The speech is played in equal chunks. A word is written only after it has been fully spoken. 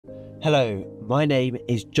Hello, my name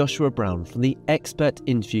is Joshua Brown from the expert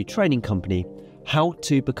interview training company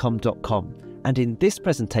howtobecome.com, and in this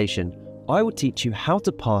presentation I will teach you how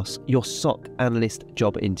to pass your SOC Analyst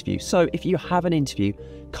job interview. So if you have an interview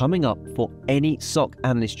coming up for any SOC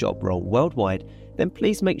Analyst job role worldwide, then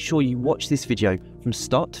please make sure you watch this video from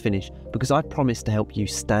start to finish, because I promise to help you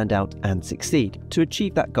stand out and succeed. To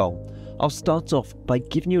achieve that goal, I'll start off by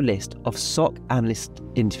giving you a list of SOC Analyst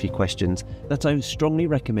interview questions that I strongly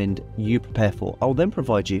recommend you prepare for. I'll then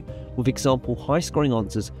provide you with example high-scoring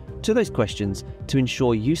answers to those questions to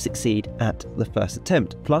ensure you succeed at the first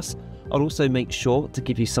attempt. Plus, I'll also make sure to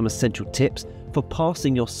give you some essential tips for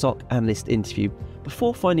passing your SOC Analyst interview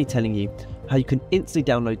before finally telling you how you can instantly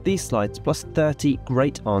download these slides plus 30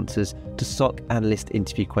 great answers to SOC Analyst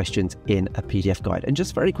interview questions in a PDF guide. And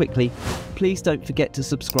just very quickly, please don't forget to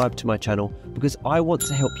subscribe to my channel, because I want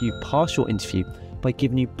to help you pass your interview by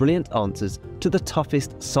giving you brilliant answers to the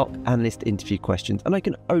toughest SOC Analyst interview questions. And I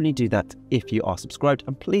can only do that if you are subscribed.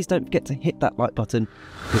 And please don't forget to hit that like button,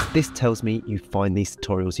 because this tells me you find these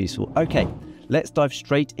tutorials useful. Okay, let's dive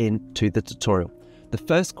straight into the tutorial. The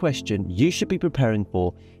first question you should be preparing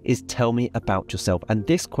for is tell me about yourself. And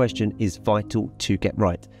this question is vital to get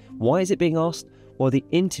right. Why is it being asked? Well, the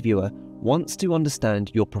interviewer wants to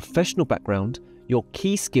understand your professional background, your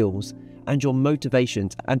key skills, and your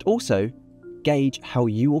motivations, and also gauge how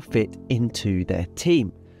you will fit into their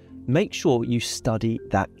team. Make sure you study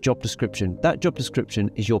that job description. That job description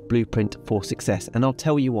is your blueprint for success, and I'll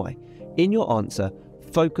tell you why. In your answer,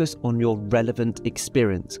 focus on your relevant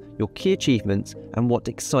experience, your key achievements, and what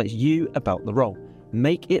excites you about the role.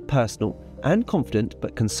 Make it personal and confident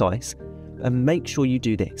but concise, and make sure you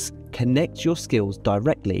do this. Connect your skills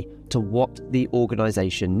directly to what the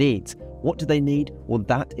organization needs. What do they need? Well,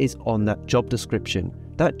 that is on that job description.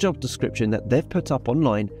 That job description that they've put up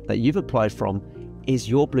online that you've applied from is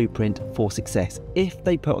your blueprint for success. If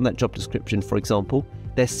they put on that job description, for example,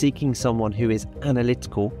 they're seeking someone who is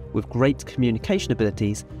analytical with great communication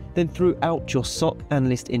abilities, then throughout your SOC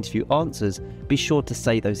Analyst interview answers, be sure to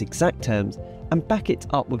say those exact terms and back it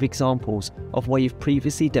up with examples of where you've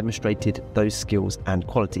previously demonstrated those skills and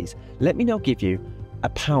qualities. Let me now give you a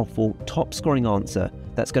powerful, top-scoring answer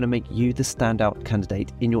that's going to make you the standout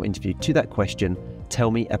candidate in your interview to that question,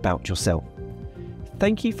 tell me about yourself.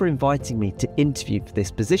 Thank you for inviting me to interview for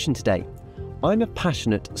this position today. I'm a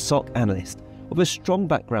passionate SOC analyst with a strong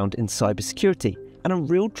background in cybersecurity and a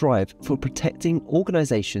real drive for protecting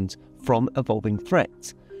organizations from evolving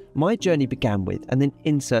threats. My journey began with and then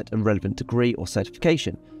insert a relevant degree or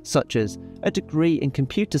certification, such as a degree in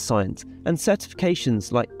computer science and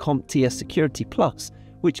certifications like CompTIA Security Plus,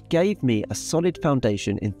 which gave me a solid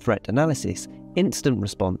foundation in threat analysis, incident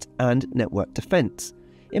response, and network defense.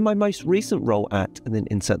 In my most recent role at, and then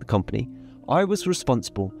insert the company, I was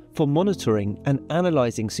responsible for monitoring and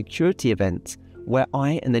analyzing security events, where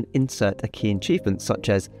I and then insert a key achievement, such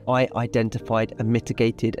as I identified and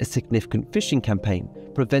mitigated a significant phishing campaign,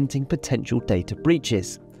 preventing potential data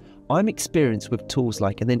breaches. I'm experienced with tools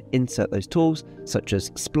like, and then insert those tools, such as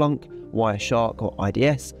Splunk, Wireshark, or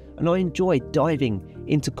IDS, and I enjoy diving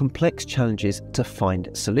into complex challenges to find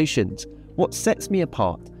solutions. What sets me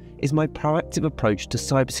apart is my proactive approach to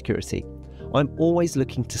cybersecurity. I'm always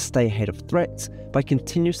looking to stay ahead of threats by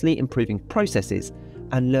continuously improving processes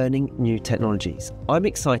and learning new technologies. I'm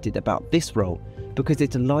excited about this role because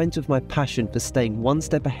it aligns with my passion for staying one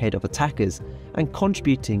step ahead of attackers and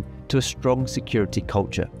contributing to a strong security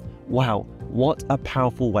culture. Wow, what a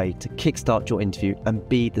powerful way to kickstart your interview and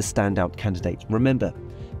be the standout candidate. Remember,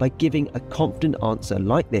 by giving a confident answer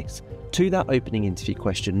like this to that opening interview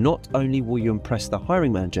question, not only will you impress the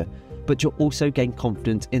hiring manager, but you'll also gain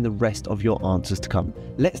confidence in the rest of your answers to come.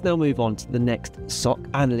 Let's now move on to the next SOC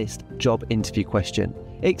Analyst job interview question.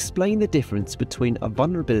 Explain the difference between a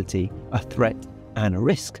vulnerability, a threat, and a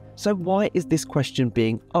risk. So why is this question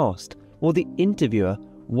being asked? Well, the interviewer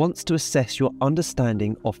wants to assess your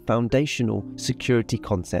understanding of foundational security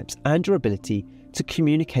concepts and your ability to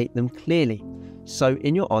communicate them clearly. So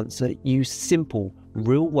in your answer, use simple,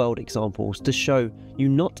 real-world examples to show you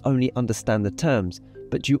not only understand the terms,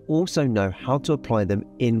 but you also know how to apply them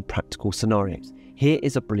in practical scenarios. Here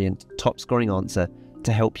is a brilliant, top-scoring answer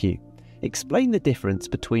to help you. Explain the difference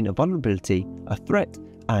between a vulnerability, a threat,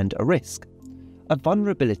 and a risk. A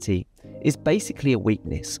vulnerability is basically a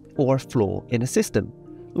weakness or a flaw in a system,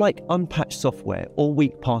 like unpatched software or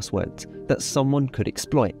weak passwords that someone could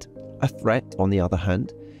exploit. A threat, on the other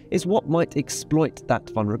hand, is what might exploit that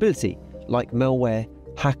vulnerability, like malware,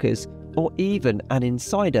 hackers, or even an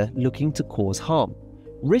insider looking to cause harm.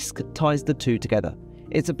 Risk ties the two together.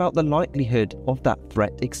 It's about the likelihood of that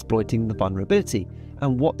threat exploiting the vulnerability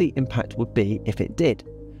and what the impact would be if it did.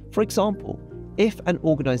 For example, if an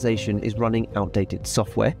organization is running outdated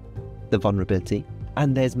software, the vulnerability,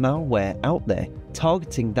 and there's malware out there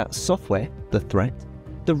targeting that software, the threat,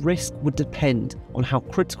 the risk would depend on how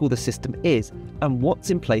critical the system is and what's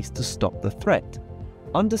in place to stop the threat.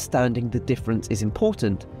 Understanding the difference is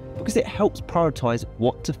important because it helps prioritize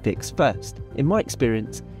what to fix first. In my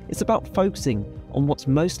experience, it's about focusing on what's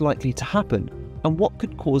most likely to happen and what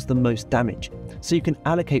could cause the most damage, so you can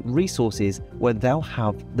allocate resources where they'll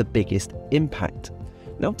have the biggest impact.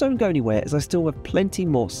 Now don't go anywhere, as I still have plenty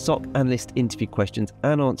more SOC Analyst interview questions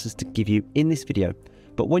and answers to give you in this video.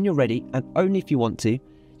 But when you're ready, and only if you want to,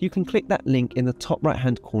 you can click that link in the top right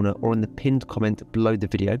hand corner or in the pinned comment below the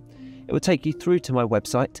video. It will take you through to my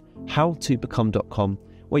website, howtobecome.com,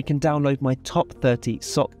 where you can download my top 30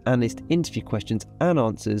 SOC Analyst interview questions and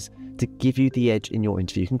answers to give you the edge in your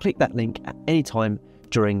interview. You can click that link at any time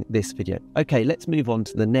during this video. Okay, let's move on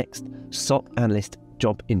to the next SOC Analyst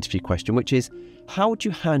job interview question, which is, how would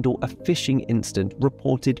you handle a phishing incident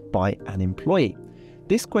reported by an employee?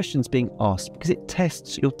 This question is being asked because it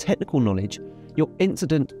tests your technical knowledge, your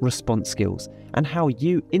incident response skills, and how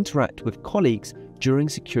you interact with colleagues during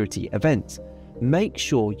security events. Make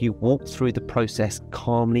sure you walk through the process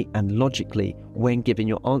calmly and logically when giving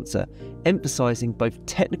your answer, emphasizing both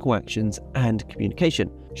technical actions and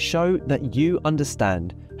communication. Show that you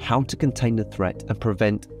understand how to contain the threat and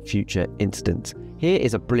prevent future incidents. Here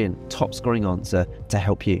is a brilliant top-scoring answer to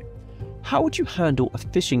help you. How would you handle a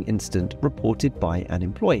phishing incident reported by an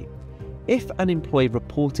employee? If an employee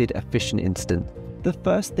reported a phishing incident, the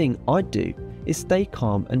first thing I'd do is stay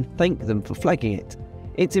calm and thank them for flagging it.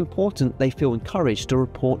 It's important they feel encouraged to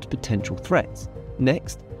report potential threats.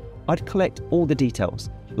 Next, I'd collect all the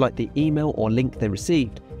details, like the email or link they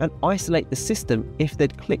received, and isolate the system if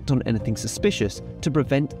they'd clicked on anything suspicious to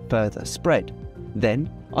prevent further spread.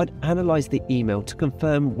 Then, I'd analyze the email to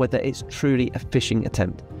confirm whether it's truly a phishing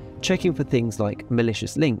attempt, checking for things like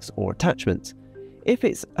malicious links or attachments. If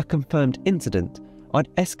it's a confirmed incident,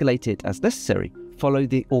 I'd escalate it as necessary, follow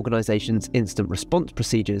the organization's instant response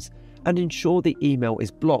procedures, and ensure the email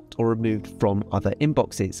is blocked or removed from other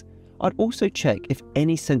inboxes. I'd also check if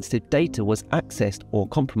any sensitive data was accessed or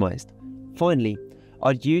compromised. Finally,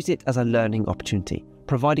 I'd use it as a learning opportunity,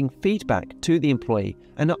 providing feedback to the employee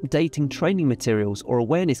and updating training materials or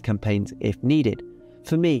awareness campaigns if needed.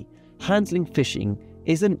 For me, handling phishing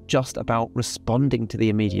isn't just about responding to the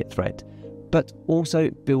immediate threat, but also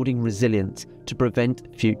building resilience to prevent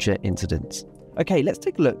future incidents. Okay, let's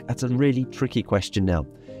take a look at a really tricky question now.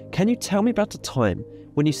 Can you tell me about a time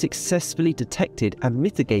when you successfully detected and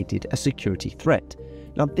mitigated a security threat?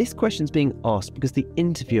 Now, this question is being asked because the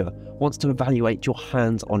interviewer wants to evaluate your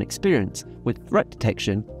hands-on experience with threat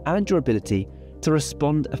detection and your ability to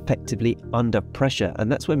respond effectively under pressure,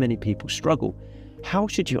 and that's where many people struggle. How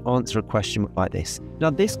should you answer a question like this? Now,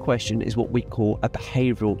 this question is what we call a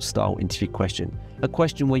behavioural style interview question, a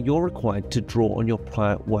question where you're required to draw on your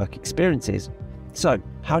prior work experiences. So,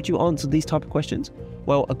 how do you answer these type of questions?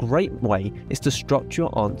 Well, a great way is to structure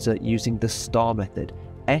your answer using the STAR method,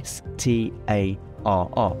 STARR.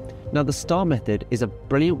 Now, the STAR method is a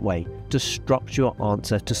brilliant way to structure your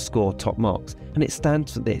answer to score top marks, and it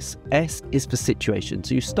stands for this. S is for situation,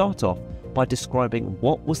 so you start off by describing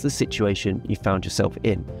what was the situation you found yourself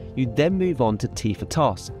in. You then move on to T for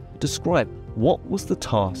task. Describe what was the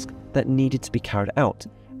task that needed to be carried out.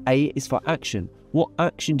 A is for action. What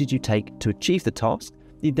action did you take to achieve the task?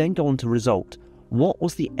 You then go on to result. What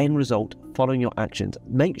was the end result following your actions?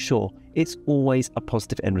 Make sure it's always a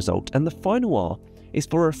positive end result. And the final R is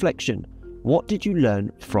for reflection. What did you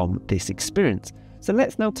learn from this experience? So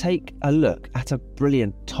let's now take a look at a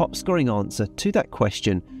brilliant top scoring answer to that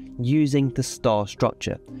question using the STAR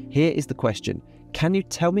structure. Here is the question. Can you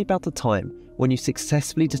tell me about the time when you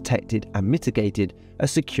successfully detected and mitigated a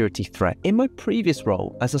security threat? In my previous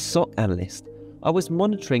role as a SOC analyst, I was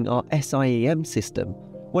monitoring our SIEM system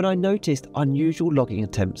when I noticed unusual logging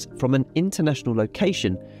attempts from an international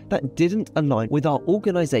location that didn't align with our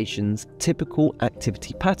organization's typical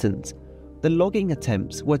activity patterns. The logging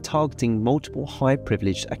attempts were targeting multiple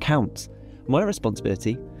high-privileged accounts. My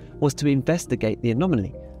responsibility was to investigate the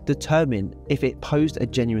anomaly, determine if it posed a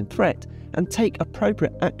genuine threat, and take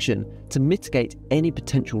appropriate action to mitigate any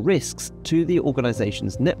potential risks to the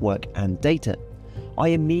organization's network and data. I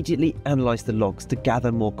immediately analyzed the logs to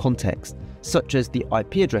gather more context, such as the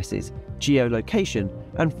IP addresses, geolocation,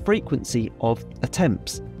 and frequency of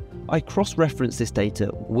attempts. I cross-referenced this data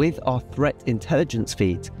with our threat intelligence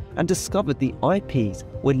feeds and discovered the IPs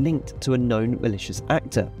were linked to a known malicious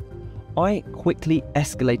actor. I quickly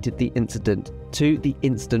escalated the incident to the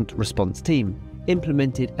incident response team,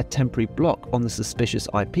 implemented a temporary block on the suspicious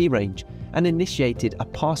IP range, and initiated a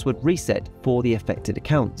password reset for the affected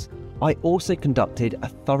accounts. I also conducted a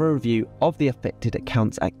thorough review of the affected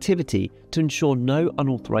account's activity to ensure no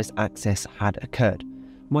unauthorized access had occurred.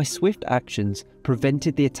 My swift actions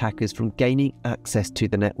prevented the attackers from gaining access to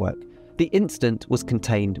the network. The incident was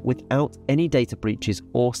contained without any data breaches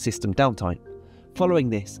or system downtime. Following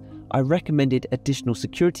this, I recommended additional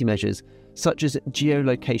security measures such as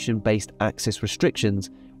geolocation-based access restrictions,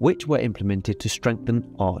 which were implemented to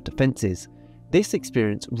strengthen our defenses. This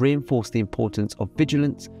experience reinforced the importance of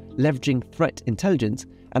vigilance, leveraging threat intelligence,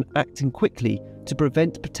 and acting quickly to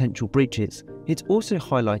prevent potential breaches. It also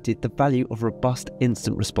highlighted the value of robust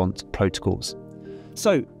instant response protocols.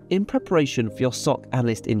 So, in preparation for your SOC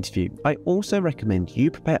analyst interview, I also recommend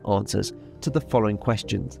you prepare answers to the following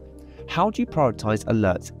questions. How do you prioritize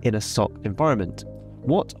alerts in a SOC environment?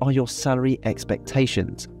 What are your salary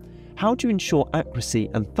expectations? How do you ensure accuracy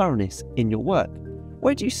and thoroughness in your work?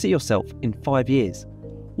 Where do you see yourself in 5 years?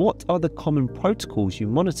 What are the common protocols you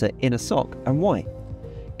monitor in a SOC and why?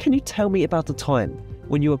 Can you tell me about a time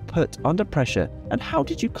when you were put under pressure and how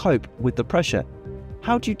did you cope with the pressure?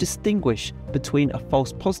 How do you distinguish between a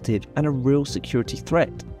false positive and a real security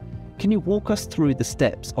threat? Can you walk us through the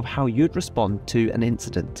steps of how you'd respond to an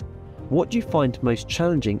incident? What do you find most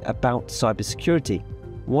challenging about cybersecurity?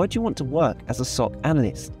 Why do you want to work as a SOC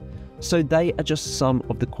analyst? So they are just some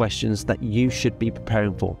of the questions that you should be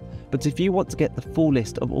preparing for. But if you want to get the full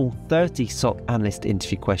list of all 30 SOC analyst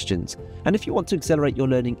interview questions, and if you want to accelerate your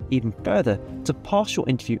learning even further to pass your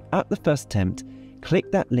interview at the first attempt,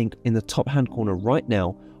 click that link in the top hand corner right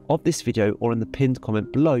now of this video or in the pinned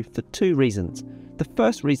comment below for 2 reasons. The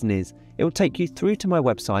first reason is it will take you through to my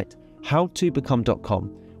website,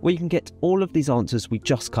 howtobecome.com, where you can get all of these answers we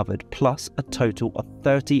just covered, plus a total of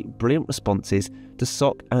 30 brilliant responses to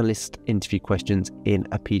SOC analyst interview questions in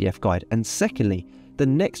a PDF guide. And secondly, the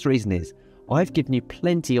next reason is I've given you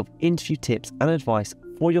plenty of interview tips and advice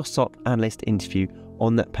for your SOC analyst interview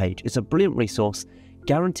on that page. It's a brilliant resource,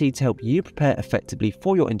 guaranteed to help you prepare effectively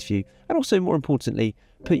for your interview and also, more importantly,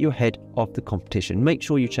 put you ahead of the competition. Make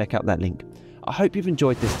sure you check out that link. I hope you've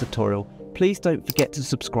enjoyed this tutorial. Please don't forget to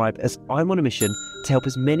subscribe, as I'm on a mission to help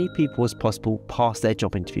as many people as possible pass their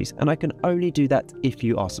job interviews, and I can only do that if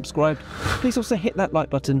you are subscribed. Please also hit that like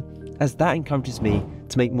button, as that encourages me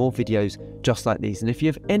to make more videos just like these. And if you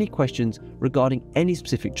have any questions regarding any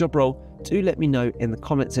specific job role, do let me know in the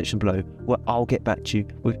comment section below, where I'll get back to you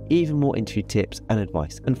with even more interview tips and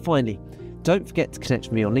advice. And finally, don't forget to connect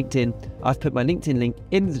with me on LinkedIn. I've put my LinkedIn link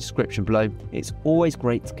in the description below. It's always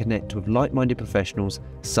great to connect with like-minded professionals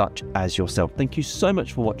such as yourself. Thank you so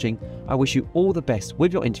much for watching. I wish you all the best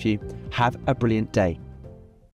with your interview. Have a brilliant day.